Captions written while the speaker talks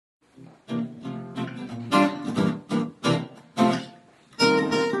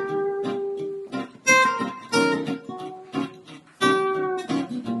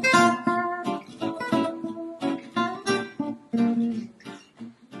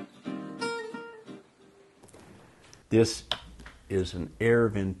This is an Air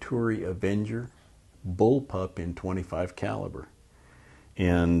Venturi Avenger Bullpup in 25 caliber.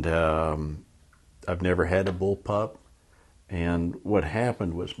 And I've never had a bullpup. And what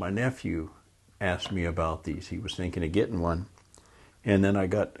happened was my nephew asked me about these. He was thinking of getting one. And then I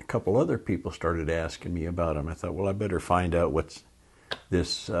got a couple other people started asking me about them. I thought, well, I better find out what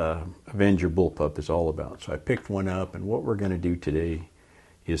this Avenger Bullpup is all about. So I picked one up, and what we're going to do today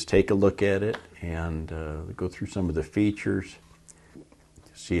is take a look at it and go through some of the features,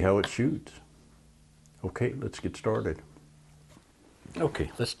 see how it shoots. Okay, let's get started.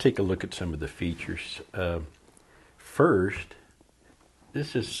 Okay, let's take a look at some of the features. First,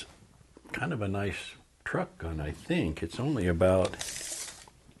 this is kind of a nice truck gun, I think. It's only about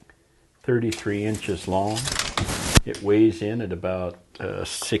 33 inches long. It weighs in at about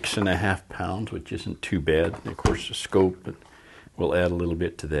 6.5 pounds, which isn't too bad. And of course, the scope will add a little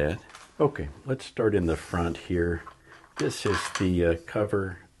bit to that. Okay, let's start in the front here. This is the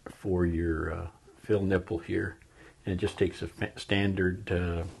cover for your fill nipple here. And it just takes a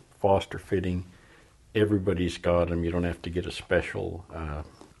standard Foster fitting. Everybody's got them. You don't have to get a special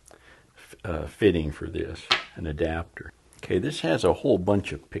fitting for this, an adapter. Okay, this has a whole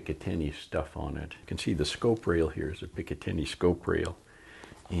bunch of Picatinny stuff on it. You can see the scope rail here is a Picatinny scope rail.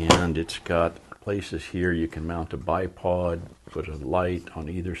 And it's got places here you can mount a bipod, put a light on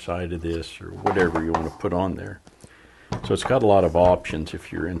either side of this, or whatever you want to put on there. So it's got a lot of options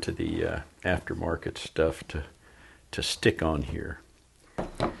if you're into the aftermarket stuff to stick on here.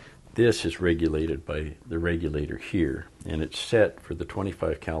 This is regulated by the regulator here, and it's set for the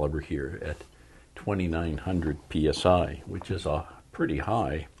 25 caliber here at 2,900 psi, which is pretty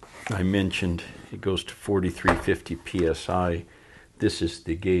high. I mentioned it goes to 4,350 psi. This is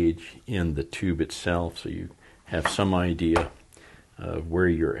the gauge in the tube itself, so you have some idea of where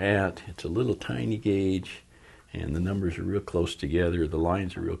you're at. It's a little tiny gauge, and the numbers are real close together. The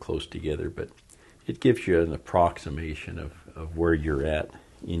lines are real close together, but it gives you an approximation of where you're at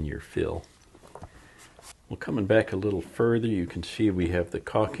in your fill. Well, coming back a little further, you can see we have the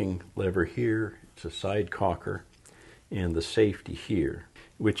cocking lever here. It's a side cocker, and the safety here,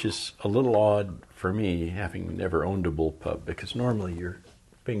 which is a little odd for me, having never owned a bullpup, because normally your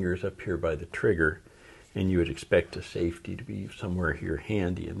finger's up here by the trigger, and you would expect a safety to be somewhere here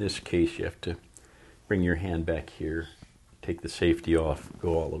handy. In this case, you have to bring your hand back here, take the safety off,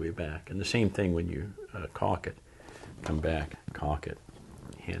 go all the way back. And the same thing when you cock it. Come back, cock it,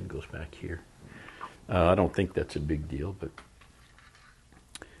 hand goes back here. I don't think that's a big deal, but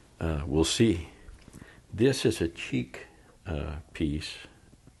we'll see. This is a cheek piece,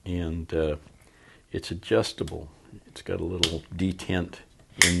 and it's adjustable. It's got a little detent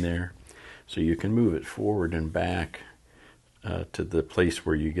in there, so you can move it forward and back to the place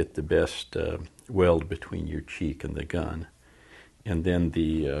where you get the best weld between your cheek and the gun. And then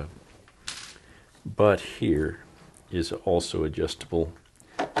the butt here is also adjustable.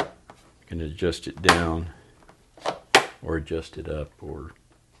 You can adjust it down or adjust it up, or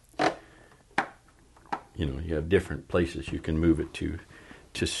you have different places you can move it to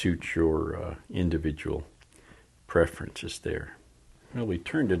suit your individual preferences there. Well, we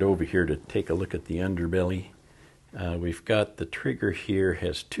turned it over here to take a look at the underbelly. We've got the trigger here,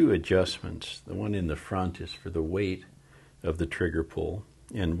 has two adjustments. The one in the front is for the weight of the trigger pull,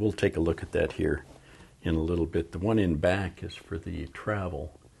 and we'll take a look at that here in a little bit. The one in back is for the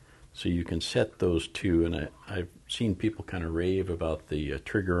travel, so you can set those two, and I've seen people kind of rave about the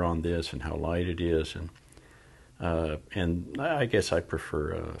trigger on this and how light it is, and I guess I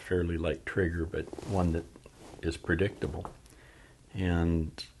prefer a fairly light trigger, but one that is predictable.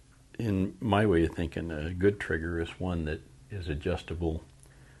 And in my way of thinking, a good trigger is one that is adjustable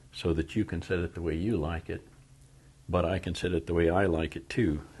so that you can set it the way you like it, but I can set it the way I like it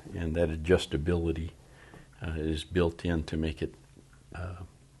too, and that adjustability is built in to make it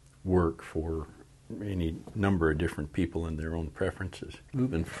work for any number of different people and their own preferences.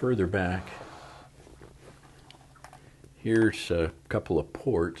 Moving further back, here's a couple of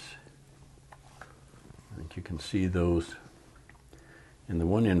ports. I think you can see those. And the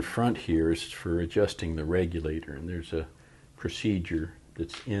one in front here is for adjusting the regulator, and there's a procedure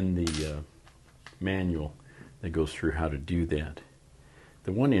that's in the manual that goes through how to do that.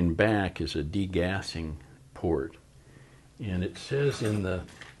 The one in back is a degassing port, and it says in the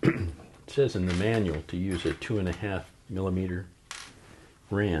manual to use a 2.5 millimeter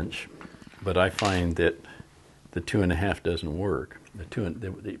wrench, but I find that the 2.5 doesn't work.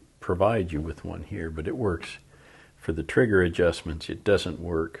 They provide you with one here, but it works for the trigger adjustments. It doesn't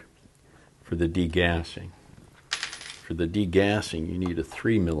work for the degassing. For the degassing, you need a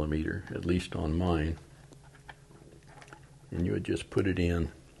 3 millimeter, at least on mine. and you would just put it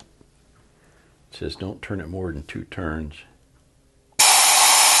in. It says don't turn it more than 2 turns.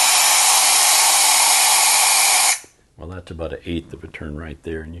 Well, that's about 1/8 of a turn right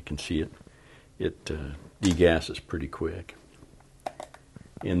there, and you can see it degasses pretty quick.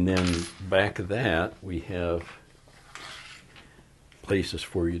 And then back of that, we have places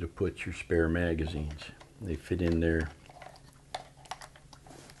for you to put your spare magazines. They fit in there,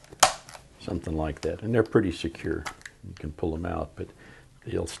 something like that, and they're pretty secure. You can pull them out, but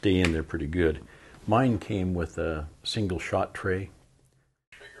they'll stay in there pretty good. Mine came with a single shot tray.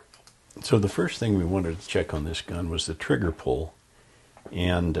 So the first thing we wanted to check on this gun was the trigger pull,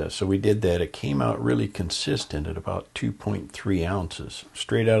 and so we did that. It came out really consistent at about 2.3 ounces,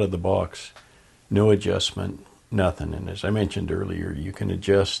 straight out of the box, no adjustment, nothing. And as I mentioned earlier, you can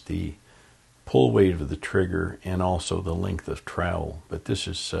adjust the pull weight of the trigger and also the length of trowel, but this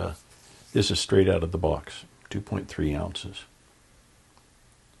is straight out of the box, 2.3 ounces.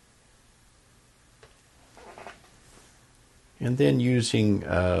 And then using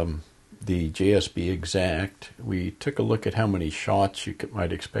the JSB Exact, we took a look at how many shots you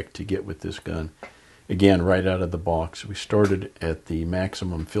might expect to get with this gun. Again, right out of the box, we started at the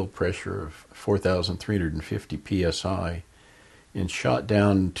maximum fill pressure of 4,350 psi and shot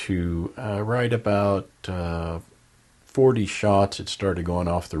down to right about 40 shots. It started going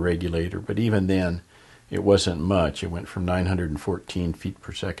off the regulator, but even then it wasn't much. It went from 914 feet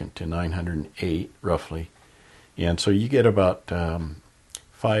per second to 908 roughly. And so you get about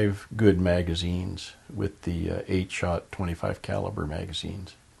 5 good magazines with the 8-shot 25 caliber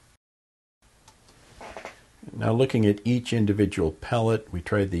magazines. Now looking at each individual pellet, we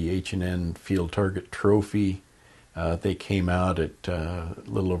tried the H&N Field Target Trophy. They came out at a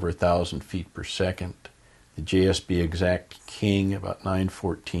little over 1,000 feet per second. The JSB Exact King about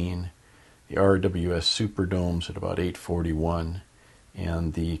 914. The RWS Superdomes at about 841.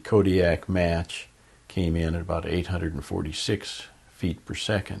 And the Kodiak Match came in at about 846 feet per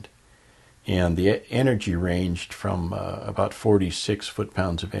second. And the energy ranged from about 46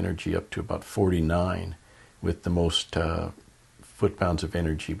 foot-pounds of energy up to about 49, with the most foot-pounds of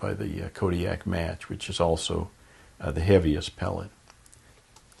energy by the Kodiak Match, which is also the heaviest pellet.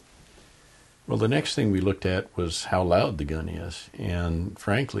 Well, the next thing we looked at was how loud the gun is, and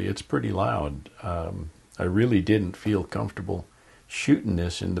frankly, it's pretty loud. I really didn't feel comfortable shooting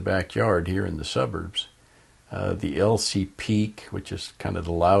this in the backyard here in the suburbs. The LC peak, which is kind of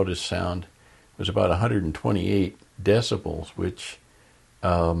the loudest sound, was about 128 decibels, which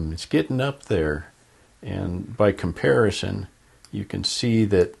it's getting up there. And by comparison, you can see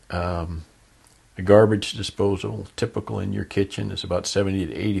that a garbage disposal, typical in your kitchen, is about 70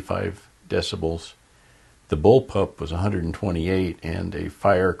 to 85 decibels. The Bullpup was 128, and a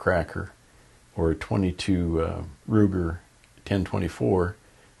firecracker, or a 22 Ruger 1024,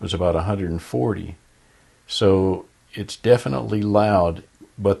 was about 140. So it's definitely loud,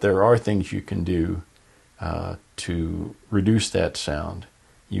 but there are things you can do to reduce that sound.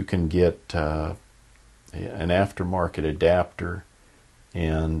 You can get an aftermarket adapter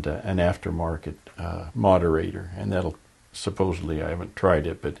and an aftermarket moderator, and that'll supposedly, I haven't tried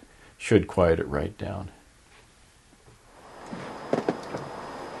it, but should quiet it right down.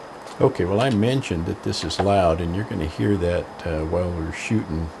 Okay, well, I mentioned that this is loud, and you're going to hear that while we're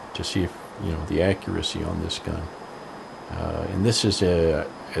shooting to see if the accuracy on this gun. And this is at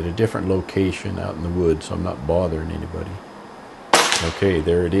a different location out in the woods, so I'm not bothering anybody. Okay,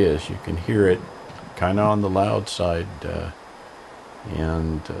 there it is. You can hear it kind of on the loud side,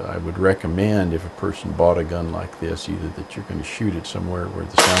 and I would recommend, if a person bought a gun like this, either that you're going to shoot it somewhere where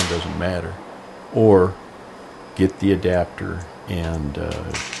the sound doesn't matter, or get the adapter and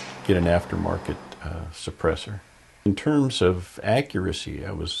get an aftermarket suppressor. In terms of accuracy,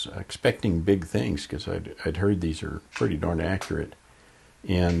 I was expecting big things because I'd heard these are pretty darn accurate.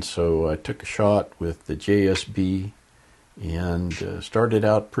 And so I took a shot with the JSB and started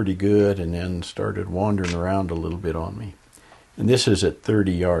out pretty good, and then started wandering around a little bit on me. And this is at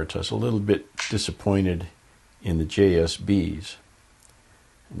 30 yards. I was a little bit disappointed in the JSBs.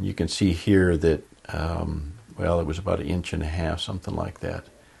 And you can see here that, well, it was about 1.5 inches, something like that.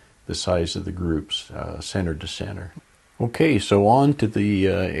 The size of the groups, center to center. Okay, so on to the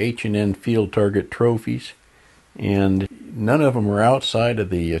H&N Field Target Trophies, and none of them were outside of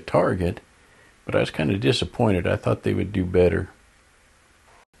the target, but I was kind of disappointed. I thought they would do better.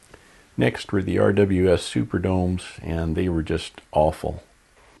 Next were the RWS Superdomes, and they were just awful.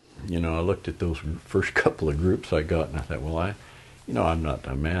 I looked at those first couple of groups I got, and I thought, well, I'm not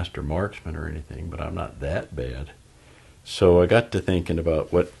a master marksman or anything, but I'm not that bad. So I got to thinking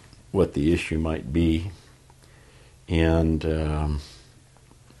about what the issue might be, And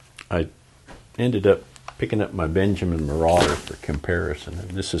I ended up picking up my Benjamin Marauder for comparison,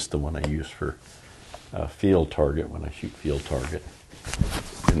 and this is the one I use for field target when I shoot field target.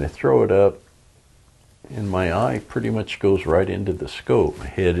 And I throw it up, and my eye pretty much goes right into the scope. My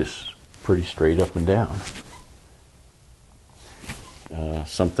head is pretty straight up and down.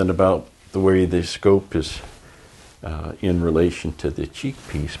 Something about the way the scope is in relation to the cheek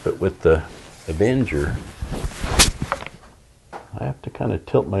piece, but with the Avenger, I have to kind of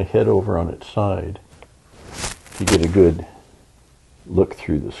tilt my head over on its side to get a good look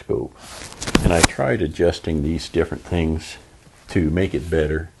through the scope. And I tried adjusting these different things to make it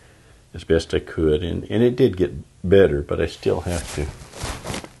better as best I could, and it did get better, but I still have to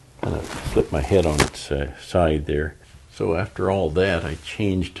kind of flip my head on its side there. So after all that, I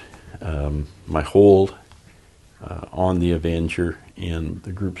changed my hold on the Avenger, and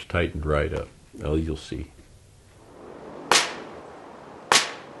the groups tightened right up. Well, you'll see.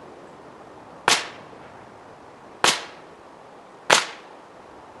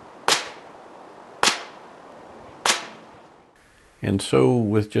 And so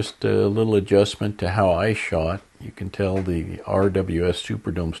with just a little adjustment to how I shot, you can tell the RWS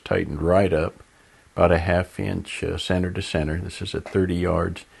Superdome's tightened right up, about a ½ inch center to center. This is at 30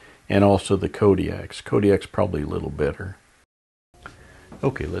 yards. And also the Kodiak's. Kodiak's probably a little better.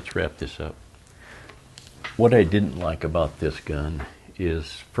 Okay, let's wrap this up. What I didn't like about this gun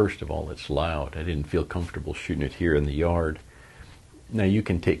is, first of all, it's loud. I didn't feel comfortable shooting it here in the yard. Now you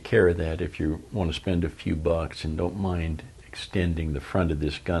can take care of that if you want to spend a few bucks and don't mind extending the front of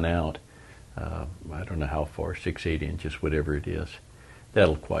this gun out. I don't know how far, 6-8 inches, whatever it is.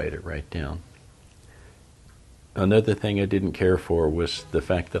 That'll quiet it right down. Another thing I didn't care for was the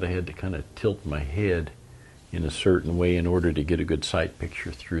fact that I had to kind of tilt my head in a certain way in order to get a good sight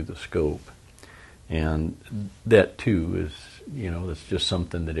picture through the scope. And that too is, that's just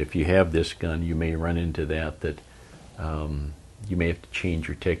something that if you have this gun, you may run into that you may have to change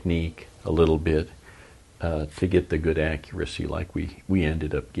your technique a little bit to get the good accuracy like we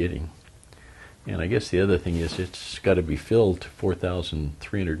ended up getting. And I guess the other thing is it's got to be filled to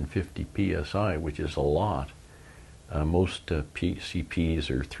 4,350 psi, which is a lot. Most CPs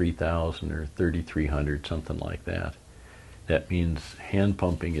are 3,000 or 3,300, something like that. That means hand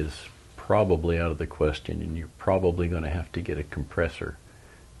pumping is probably out of the question, and you're probably going to have to get a compressor.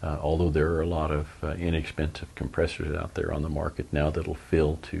 Although there are a lot of inexpensive compressors out there on the market now that'll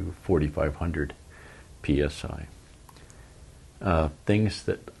fill to 4,500 psi. Things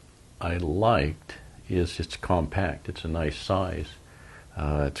that I liked is it's compact. It's a nice size.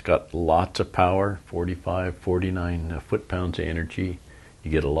 It's got lots of power, 45, 49 foot-pounds of energy.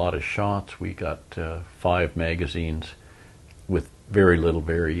 You get a lot of shots. We got 5 magazines with very little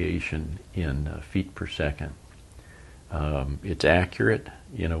variation in feet per second. It's accurate.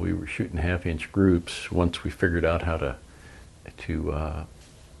 We were shooting ½ inch groups. Once we figured out how to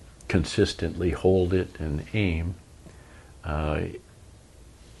consistently hold it and aim,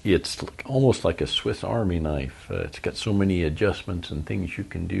 it's almost like a Swiss Army knife. It's got so many adjustments and things you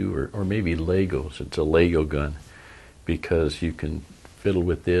can do, or maybe Legos. It's a Lego gun because you can fiddle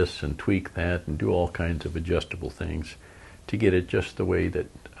with this and tweak that and do all kinds of adjustable things to get it just the way that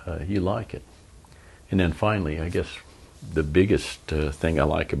you like it. And then finally, I guess the biggest thing I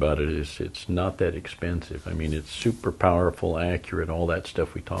like about it is it's not that expensive. I mean, it's super powerful, accurate, all that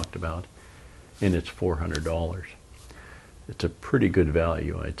stuff we talked about, and it's $400. It's a pretty good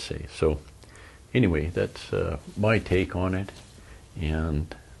value, I'd say. So anyway, that's my take on it,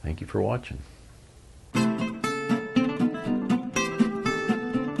 and thank you for watching.